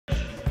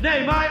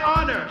nay, my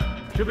honor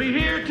to be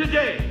here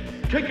today,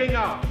 kicking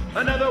off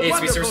another Hey, it's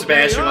wonderful Mr.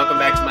 Sebastian. day Welcome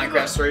back to of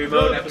Minecraft Story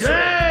Mode episode.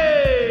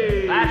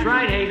 Day. That's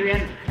right,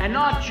 Adrian. And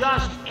not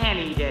just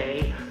any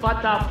day,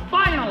 but the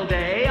final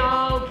day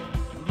of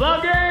the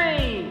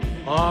game.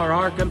 Are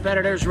our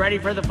competitors ready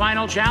for the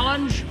final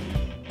challenge?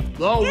 It's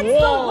the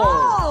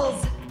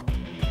walls!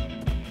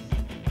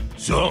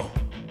 So,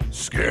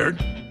 scared?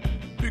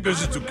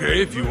 Because it's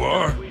okay if you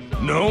are.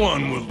 No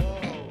one will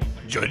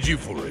judge you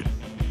for it.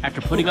 After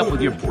putting up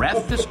with your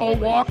breath this whole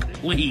walk?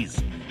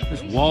 Please.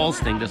 This walls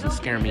thing doesn't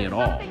scare me at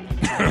all.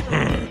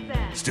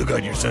 Still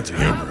got your sense of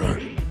humor, huh?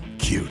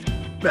 Cute.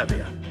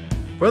 Bevia,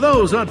 for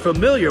those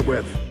unfamiliar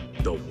with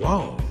the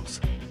walls,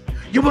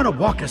 you want to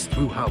walk us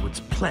through how it's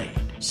played?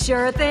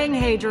 Sure thing,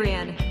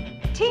 Hadrian.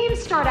 Teams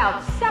start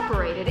out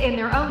separated in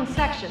their own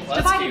sections, Well,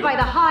 divided cute. by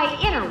the high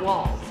inner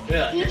walls.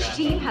 Yeah, you're Each not.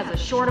 team has a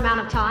short amount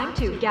of time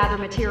to gather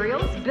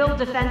materials, build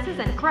defenses,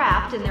 and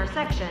craft in their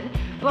section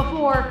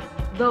before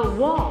the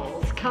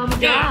walls come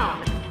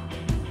down.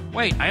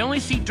 Wait, I only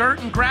see dirt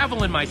and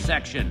gravel in my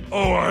section.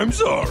 Oh, I'm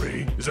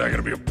sorry. Is that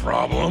gonna be a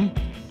problem?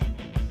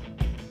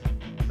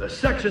 The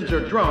sections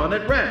are drawn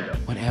at random.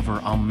 Whatever,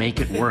 I'll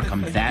make it work.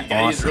 I'm that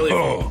Yeah, he's awesome. really full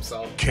of Oh,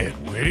 himself.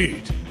 can't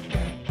wait.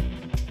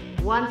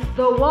 Once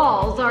the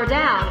walls are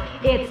down,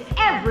 it's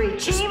every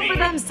team me. for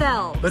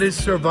themselves. But is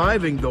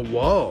surviving the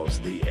walls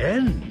the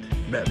end,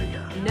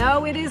 Bevia?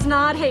 No, it is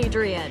not,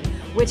 Hadrian.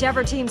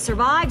 Whichever team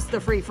survives the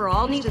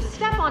free-for-all Need to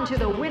step onto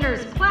the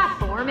winner's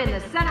platform in the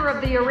center of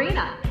the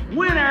arena.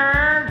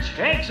 Winner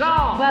takes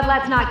all. But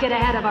let's not get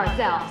ahead of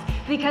ourselves,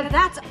 because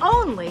That's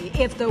only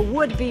if the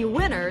would-be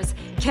winners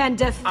can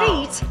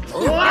defeat...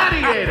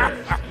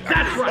 Gladiators!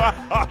 That's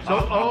right!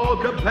 So all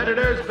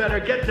competitors better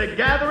get to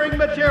gathering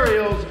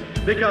materials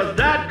because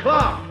that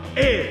clock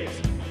is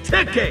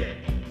ticking!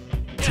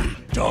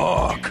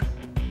 Doc.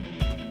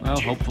 Well,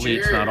 hopefully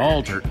it's not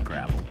all dirt and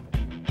gravel.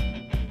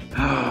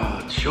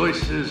 Oh,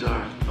 choices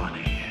are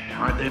funny,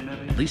 aren't they,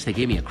 Bevia? At least they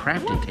gave me a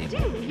crafting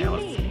table. Now,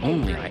 if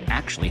only I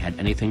actually had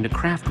anything to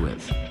craft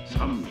with.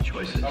 Some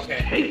choices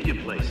Okay. take you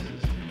places.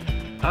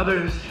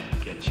 Others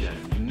get you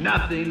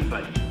nothing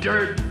but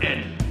dirt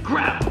and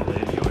gravel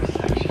in your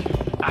section.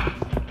 Ah,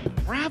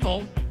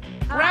 Gravel?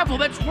 Gravel,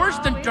 that's worse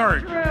than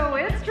dirt. true,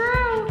 it's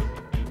true.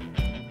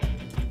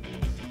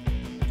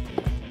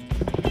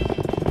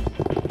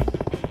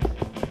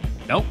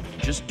 Nope,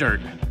 just dirt.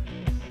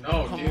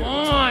 Oh, Come dude.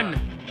 what's on!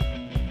 going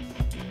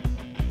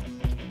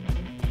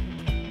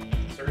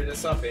Let's hurry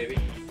this up, baby.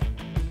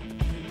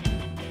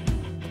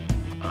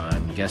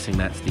 I'm guessing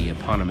that's the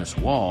eponymous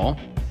wall.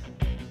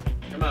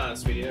 Come on,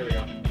 sweetie. There we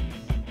go.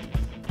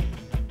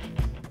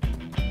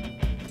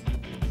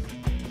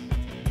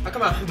 How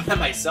come I'm by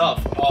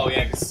myself? Oh,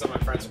 yeah, because some of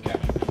my friends are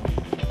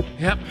captured.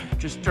 Yep,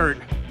 just dirt.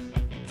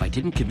 If I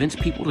didn't convince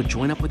people to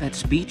join up with that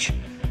speech,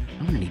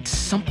 I'm gonna need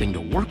something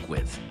to work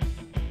with.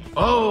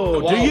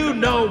 Oh, do Whoa. you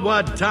know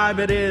what time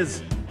it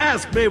is?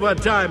 Ask me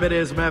what time it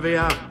is,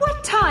 Mevia.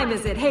 What time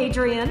is it,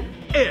 Hadrian?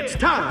 It's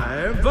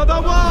time for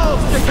the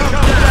walls to come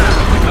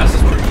down! This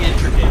is pretty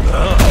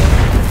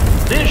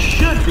intricate. This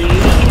should be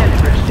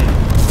interesting.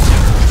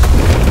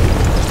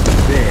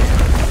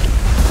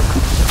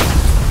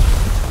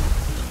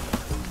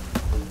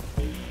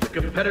 The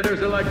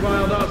competitors are like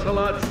wild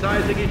ocelots,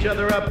 sizing each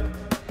other up,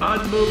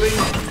 unmoving,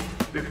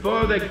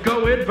 before they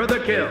go in for the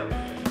kill.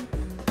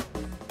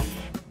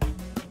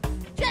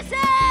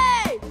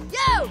 Jesse!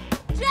 Yo!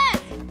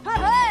 Jess!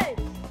 Hey!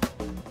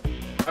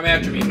 Come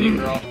after me, big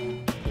girl.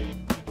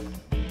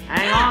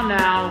 Hang on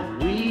now.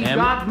 We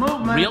got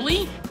movement.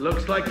 Really?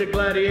 Looks like the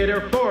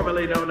gladiator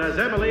formerly known as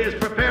Emily is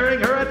preparing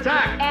her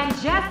attack. And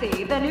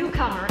Jesse, the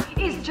newcomer,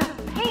 is just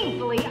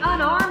painfully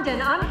unarmed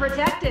and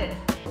unprotected.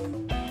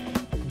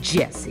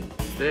 Jesse.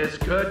 This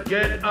could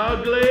get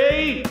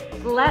ugly.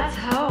 Let's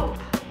hope.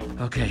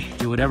 Okay,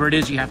 do whatever it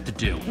is you have to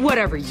do.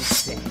 Whatever you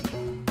say.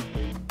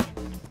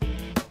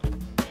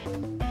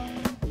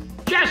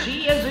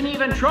 Jesse isn't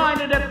even trying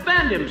to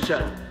defend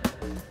himself.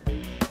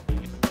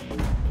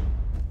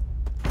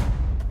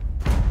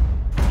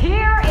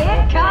 Here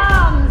it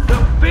comes. The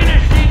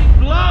finishing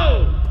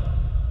blow.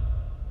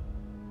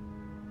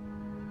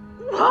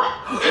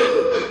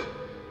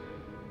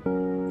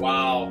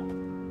 Wow.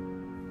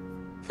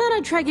 Thought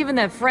I'd try giving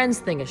that friends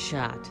thing a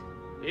shot.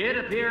 It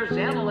appears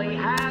Emily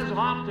has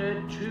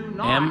opted to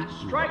not Em,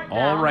 strike you're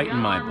all down right in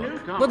my our book.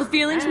 newcomer, Well, the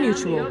feeling's and the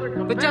mutual,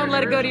 other but don't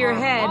let it go to your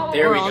head, competitors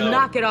There or we I'll go.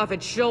 knock it off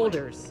its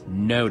shoulders.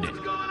 Noted.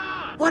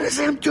 What is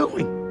Em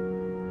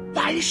doing?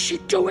 Why is she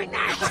doing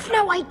that?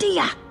 No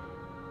idea.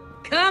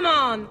 Come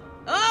on,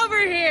 over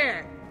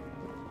here!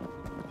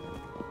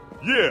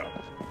 Yeah.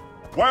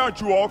 Why aren't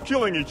you all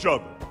killing each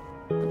other?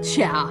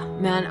 Cha,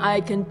 man,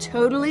 I can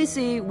totally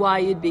see why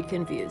you'd be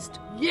confused.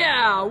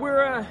 Yeah,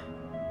 we're,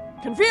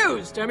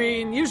 confused. I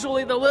mean,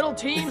 usually the little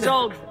teams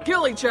all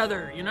kill each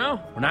other, you know?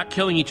 We're not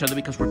killing each other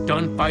because we're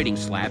done fighting,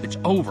 Slab. It's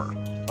over.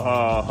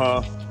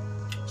 Uh-huh.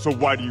 So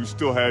why do you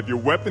still have your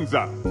weapons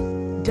out?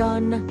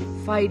 Done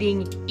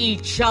fighting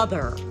each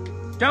other.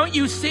 Don't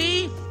you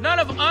see? None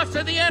of us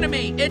are the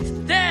enemy. It's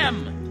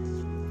them.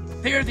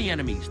 They're the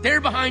enemies.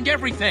 They're behind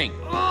everything.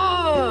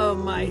 Oh,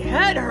 my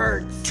head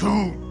hurts.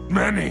 Too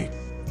many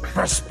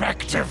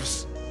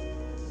perspectives.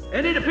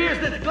 And it appears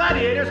that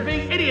gladiators are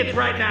being idiots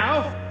right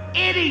now.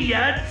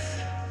 Idiots!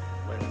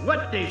 When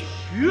what they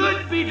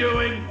should be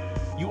doing...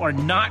 You are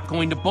not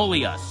going to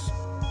bully us.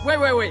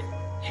 Wait.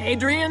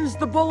 Hadrian's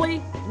the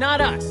bully,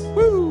 not us.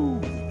 Woo!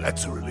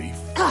 That's a relief.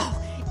 Oh,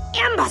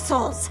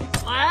 imbeciles!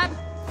 Slab?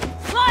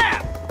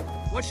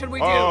 What should we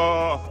do?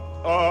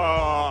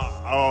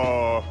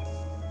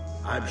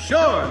 I'm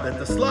sure that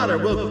the slaughter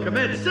will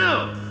commence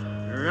soon,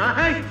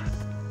 right?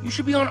 You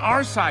should be on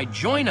our side.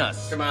 Join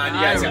us. Come on, you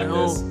guys got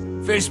this.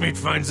 Face meat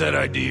finds that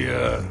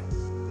idea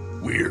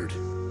weird.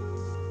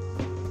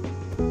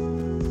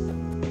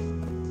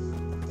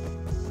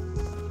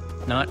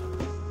 Not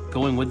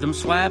going with them,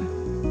 Slab?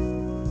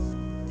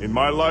 In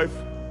my life,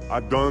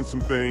 I've done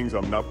some things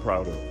I'm not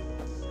proud of.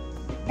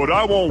 But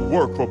I won't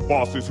work for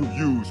bosses who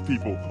use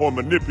people or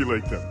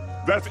manipulate them.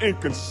 That's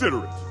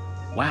inconsiderate.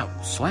 Wow,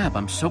 Slab,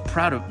 I'm so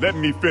proud of... Let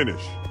me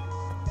finish.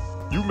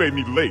 You made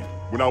me late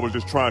when I was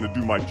just trying to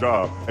do my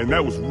job, and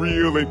that was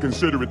real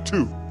inconsiderate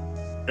too.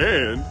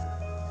 And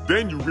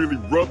then you really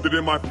rubbed it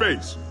in my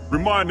face,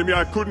 reminding me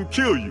I couldn't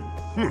kill you.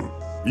 Even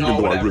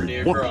though I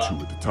really wanted to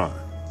at the time.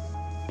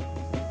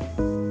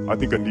 I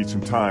think I need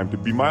some time to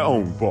be my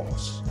own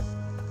boss.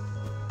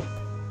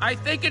 I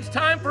think it's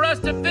time for us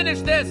to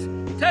finish this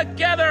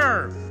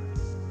together!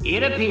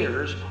 It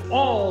appears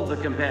all the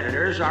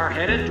competitors are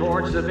headed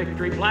towards the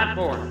victory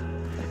platform.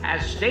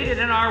 As stated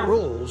in our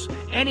rules,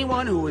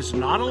 anyone who is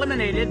not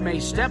eliminated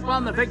may step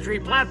on the victory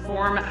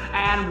platform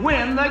and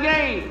win the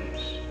games.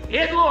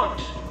 It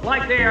looks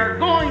like they are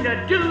going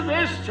to do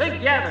this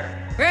together.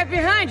 Right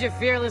behind you,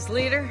 fearless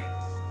leader.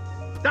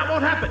 That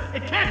won't happen.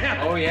 It can't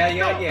happen. Oh,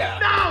 yeah.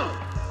 No!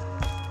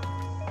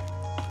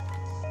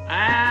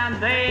 And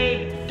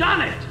they've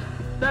done it!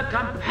 The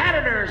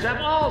competitors have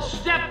all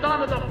stepped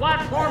onto the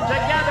platform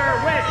together,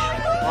 which,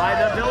 by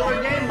the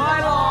Builder Game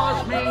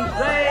bylaws, means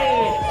they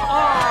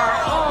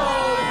are all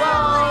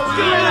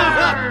the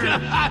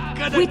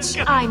winners! Which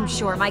I'm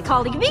sure my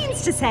colleague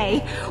means to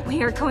say,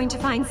 we are going to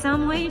find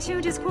some way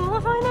to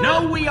disqualify them?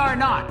 No, we are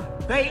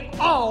not. They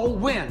all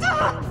win.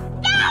 No!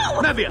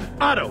 Nevia,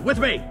 Otto, with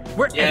me.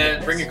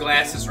 Yeah, bring your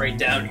glasses right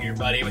down here,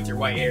 buddy, with your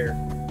white hair.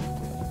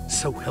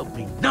 So help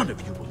me, none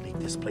of you will leave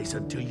this place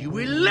until you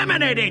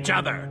eliminate each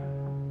other.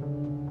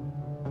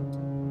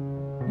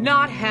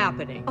 Not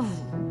happening. Oh,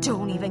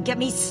 don't even get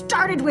me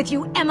started with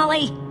you,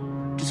 Emily.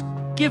 Just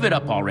give it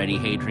up already,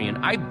 Hadrian.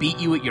 I beat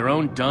you at your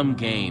own dumb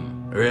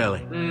game. Really?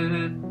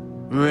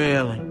 Mm-hmm.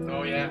 Really?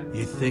 Oh, yeah.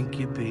 You think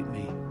you beat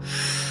me?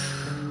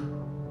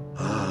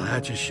 Oh,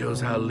 that just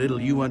shows how little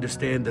you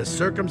understand the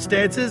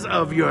circumstances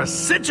of your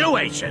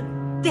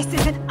situation. This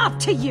isn't up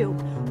to you.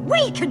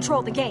 We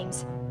control the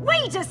games.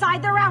 We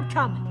decide their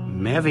outcome.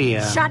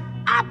 Mevia. Shut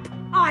up,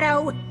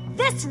 Otto.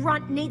 This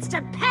runt needs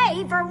to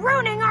pay for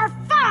ruining our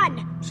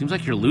fun. Seems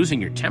like you're losing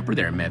your temper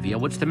there, Mevia.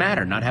 What's the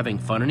matter? Not having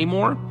fun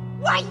anymore?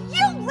 Why,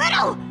 you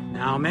little...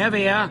 Now,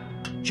 Mevia,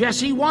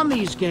 Jesse won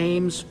these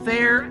games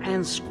fair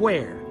and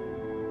square.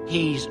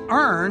 He's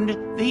earned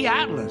the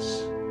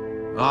Atlas.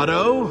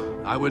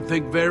 Otto, I would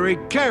think very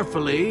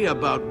carefully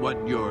about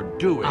what you're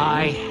doing.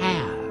 I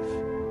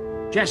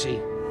have. Jesse,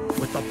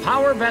 with the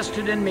power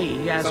vested in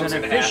me as an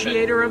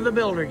officiator of the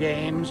Builder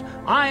Games,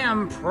 I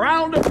am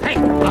proud to pay...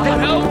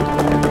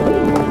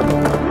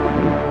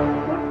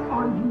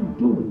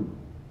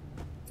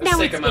 Now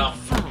it's been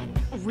fun,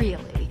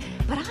 really,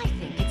 but I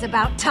think it's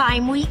about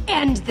time we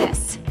end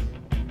this.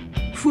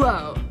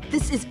 Whoa,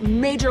 this is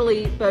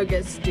majorly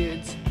bogus,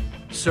 dudes.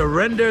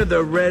 Surrender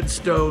the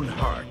Redstone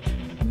Heart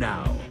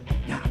now.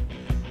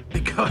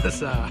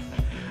 Because,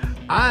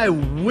 I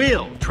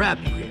will trap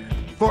you here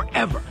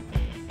forever.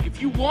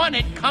 If you want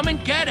it, come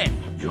and get it.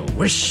 Your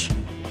wish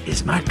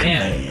is my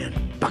command,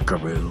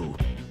 buckaroo.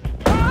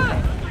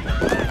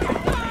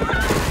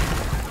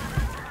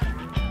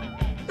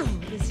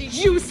 This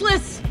is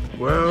useless.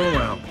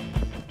 Well.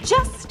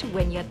 Just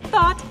when you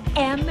thought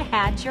M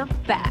had your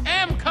back.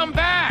 M, come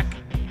back!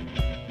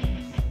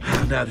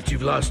 Now that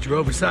you've lost your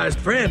oversized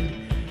friend,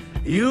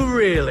 you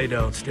really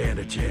don't stand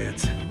a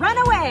chance. Run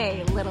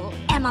away, little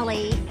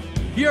Emily.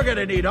 You're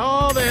gonna need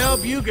all the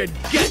help you can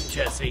get,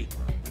 Jesse.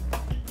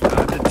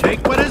 Time to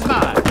take what is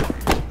mine.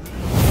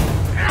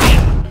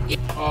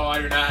 Oh,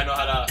 I do not know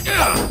how to...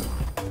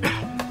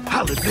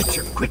 I'll admit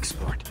you're quick,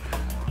 sport,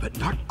 but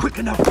not quick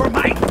enough for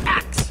my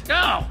axe.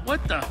 Oh,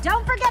 what the?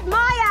 Don't forget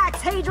my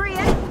axe,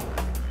 Hadrian.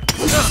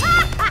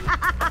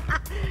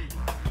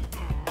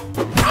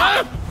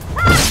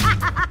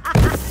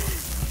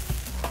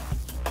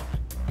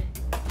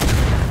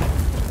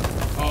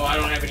 Oh, I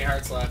don't have any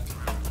hearts left.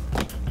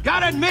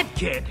 Gotta admit,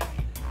 kid,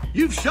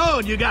 you've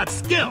shown you got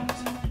skills,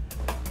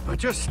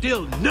 but you're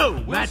still no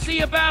match. We'll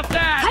see about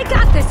that. I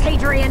got this,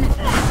 Hadrian.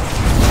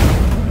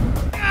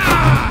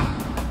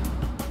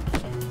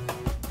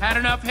 Had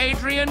enough,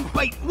 Hadrian?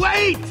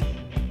 Wait!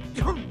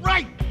 You're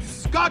right!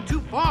 This has gone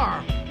too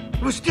far.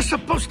 It was just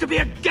supposed to be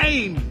a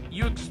game.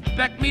 You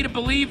expect me to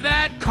believe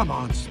that? Come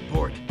on,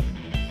 sport.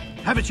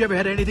 Haven't you ever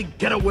had anything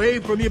get away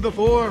from you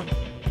before?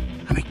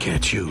 Let me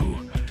catch you.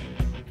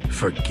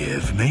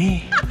 Forgive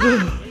me?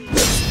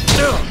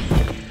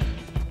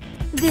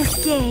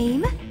 This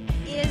game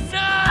is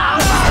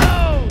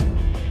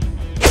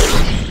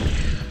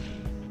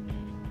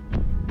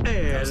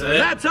And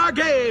that's our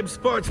game,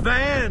 sports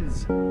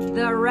fans!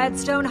 The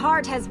Redstone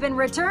Heart has been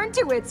returned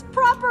to its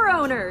proper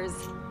owners.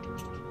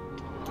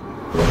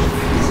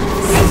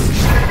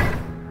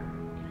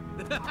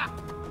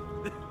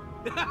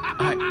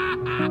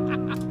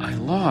 I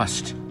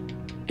lost.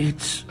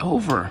 It's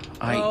over.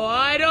 Oh,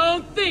 I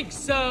don't think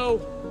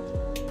so.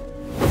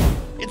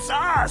 It's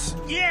us!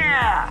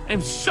 Yeah!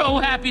 I'm so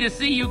happy to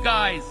see you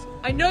guys.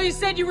 I know you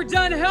said you were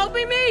done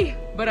helping me,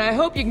 but I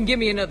hope you can give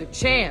me another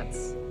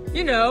chance.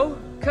 You know,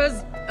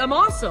 'cause I'm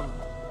awesome.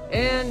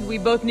 And we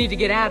both need to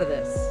get out of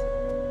this.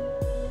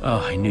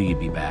 Oh, I knew you'd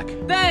be back.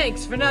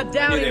 Thanks for not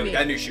doubting me.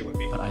 I knew she would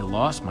be. But I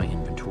lost my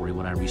inventory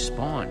when I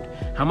respawned.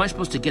 How am I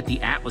supposed to get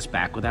the Atlas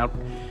back without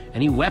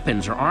any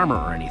weapons or armor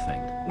or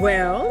anything?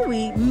 Well,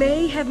 we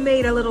may have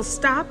made a little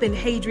stop in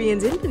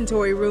Hadrian's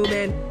inventory room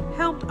and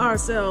helped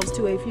ourselves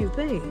to a few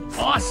things.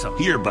 Awesome!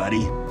 Here,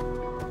 buddy.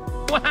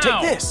 Wow!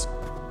 Take this!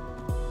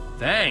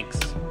 Thanks.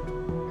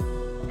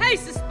 Hey,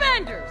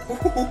 suspenders!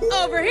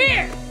 Over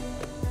here!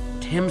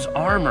 Tim's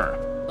armor.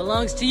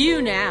 Belongs to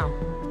you now.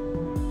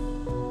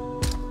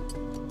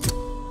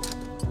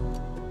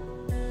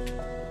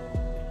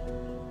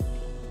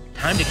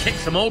 Time to kick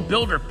some old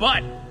builder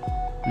butt.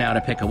 Now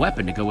to pick a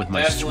weapon to go with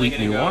my Definitely sweet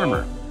new gonna go.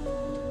 armor.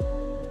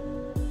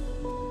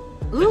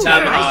 The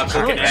tomahawk nice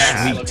looking choice.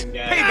 ass Sweet. looking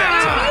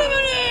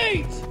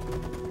guy.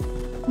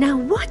 Now,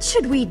 what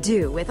should we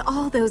do with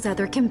all those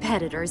other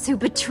competitors who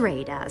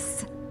betrayed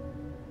us?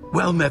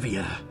 Well,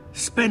 Mevia,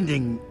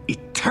 spending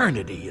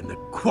eternity in the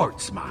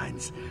quartz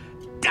mines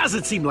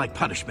doesn't seem like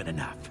punishment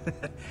enough.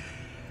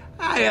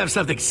 I have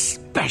something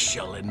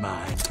special in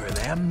mind for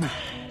them.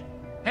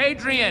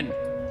 Hadrian!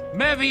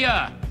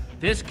 Mevia!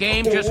 This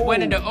game just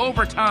went into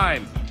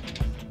overtime.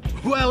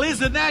 Well,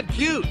 isn't that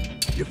cute?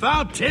 You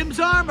found Tim's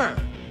armor.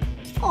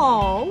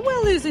 Oh,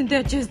 well, isn't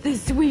that just the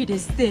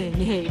sweetest thing,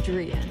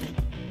 Hadrian?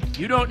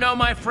 You don't know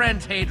my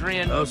friends,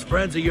 Hadrian. Those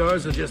friends of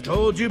yours will just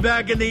hold you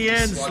back in the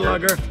end,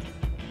 Slugger.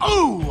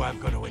 Oh, I'm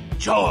going to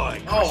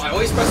enjoy. Oh, I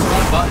always press the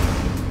wrong button.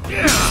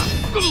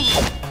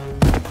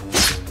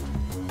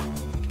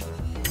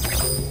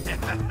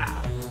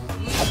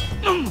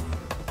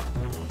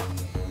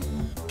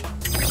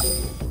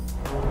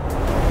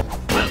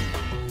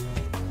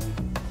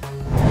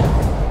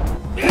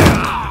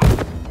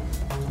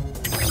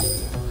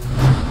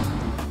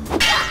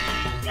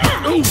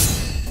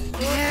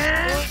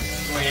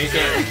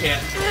 You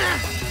can't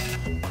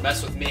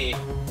mess with me.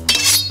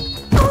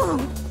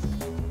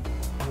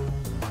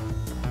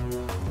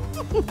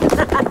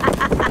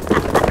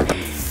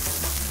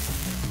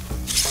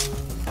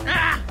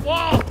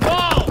 Wall!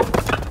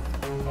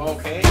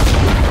 Okay.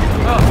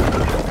 Oh,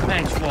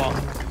 thanks, Wall.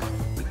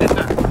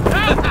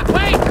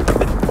 Wait!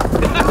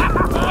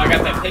 Oh, I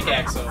got that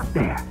pickaxe though.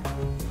 There.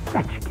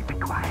 That should keep it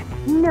quiet.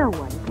 No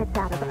one gets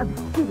out of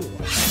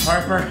obsidian.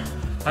 Harper,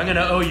 I'm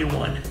gonna owe you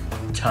one.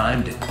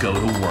 Time to go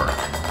to work.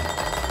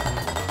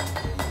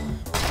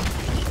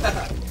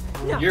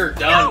 You're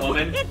done,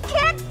 woman. It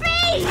can't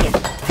be!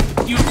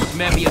 You,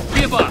 Mevia,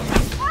 give up!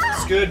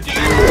 It's good, dude.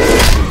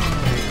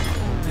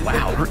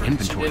 Wow, her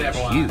inventory She did is have a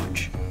lot.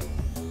 huge.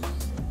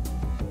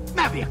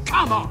 Mevia,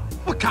 come on!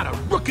 What kind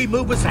of rookie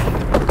move was that?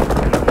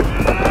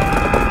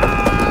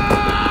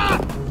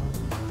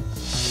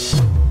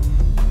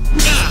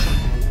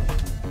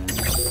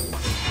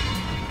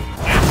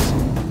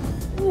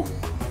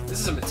 This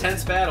is an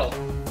intense battle.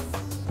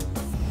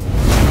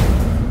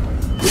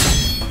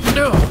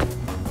 No!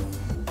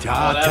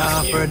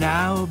 Ta-ta for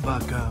now,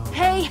 bucko.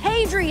 Hey,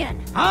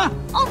 Hadrian! Huh?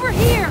 Over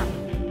here!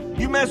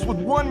 You mess with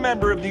one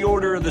member of the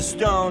Order of the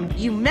Stone.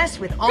 You mess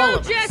with all Go,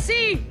 of us.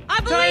 Jesse! I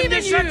Time believe to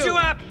in shut you! you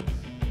up!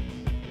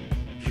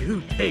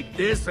 You think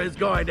this is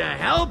going to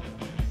help?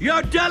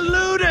 You're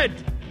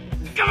deluded!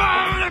 Come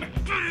on!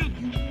 You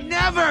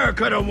never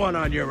could have won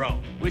on your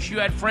own. Wish you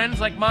had friends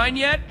like mine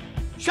yet?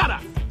 Shut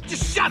up!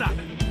 Just shut up!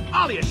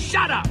 All of you,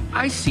 shut up!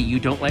 I see you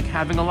don't like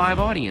having a live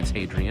audience,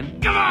 Hadrian.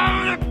 Come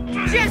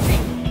on! Jesse,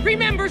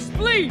 remember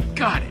Spleef!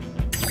 Got it.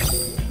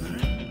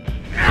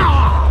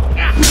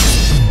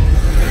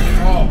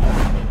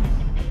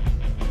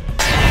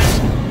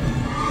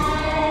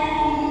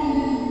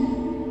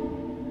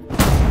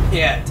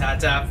 Yeah,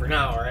 ta-ta for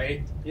now,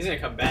 right? He's gonna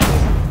come back.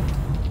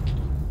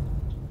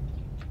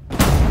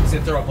 He's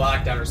gonna throw a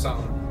block down or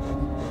something.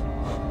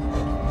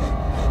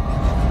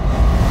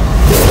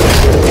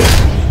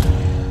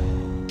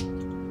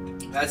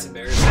 That's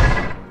embarrassing.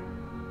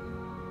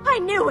 I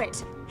knew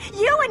it!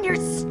 You and your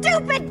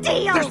stupid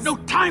deals! There's no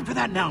time for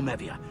that now,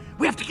 Mevia.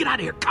 We have to get out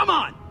of here. Come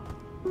on!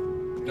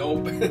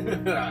 Nope.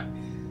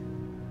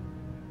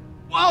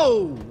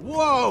 Whoa!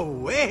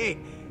 Whoa!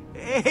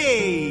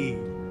 Hey,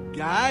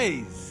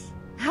 guys.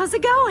 How's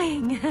it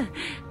going?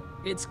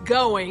 It's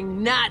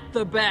going not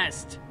the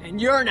best,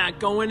 and you're not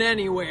going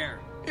anywhere.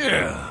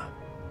 Yeah.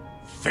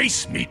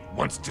 Face Meat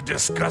wants to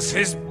discuss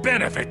his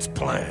benefits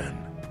plan.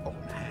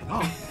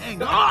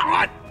 Hang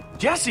on!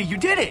 Jesse, you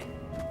did it!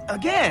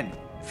 Again!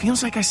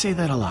 Feels like I say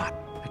that a lot.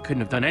 I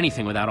couldn't have done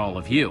anything without all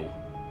of you.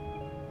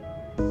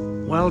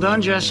 Well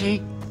done,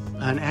 Jesse.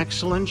 An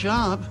excellent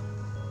job.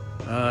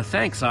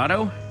 Thanks,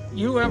 Otto.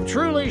 You have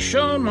truly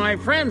shown my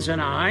friends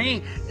and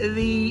I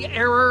the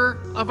error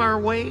of our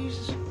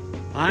ways.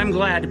 I'm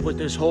glad to put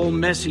this whole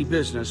messy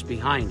business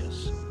behind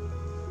us.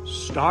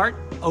 Start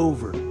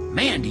over.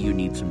 Man, do you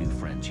need some new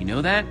friends, you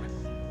know that?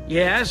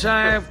 Yes,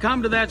 I have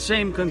come to that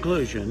same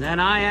conclusion,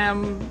 and I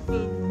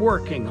am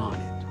working on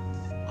it.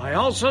 I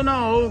also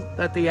know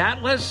that the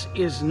Atlas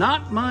is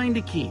not mine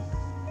to keep.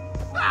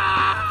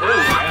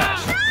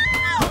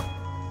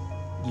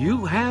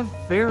 You have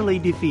fairly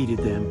defeated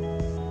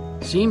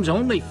them. Seems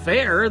only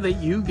fair that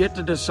you get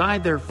to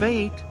decide their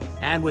fate,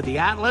 and with the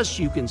Atlas,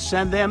 you can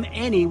send them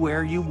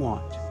anywhere you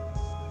want.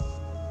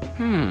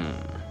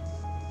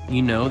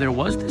 You know, there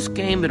was this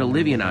game that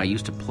Olivia and I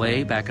used to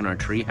play back in our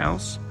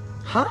treehouse.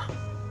 Huh?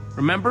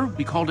 Remember?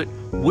 We called it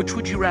Which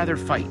Would You Rather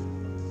Fight?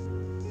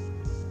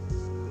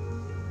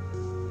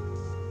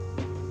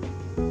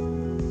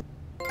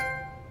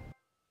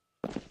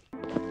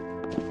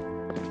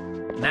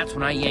 And that's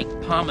when I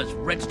yanked Palma's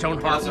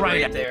redstone heart Pause it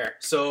right there.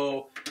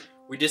 So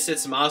we just did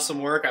some awesome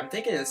work. I'm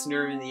thinking it's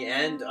nearing the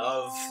end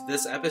of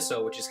this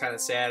episode, which is kind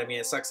of sad. I mean,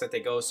 it sucks that they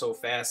go so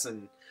fast,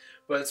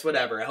 but it's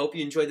whatever. I hope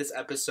you enjoyed this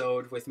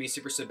episode with me,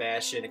 Super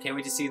Sebastian. I can't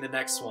wait to see you in the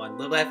next one.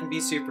 Live, laugh, and be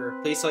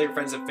super. Please tell your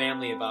friends and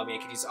family about me. I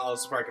could use all the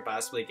support I could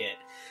possibly get.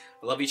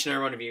 I love each and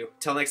every one of you.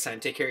 Till next time,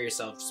 take care of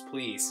yourselves,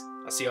 please.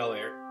 I'll see you all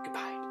later.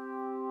 Goodbye.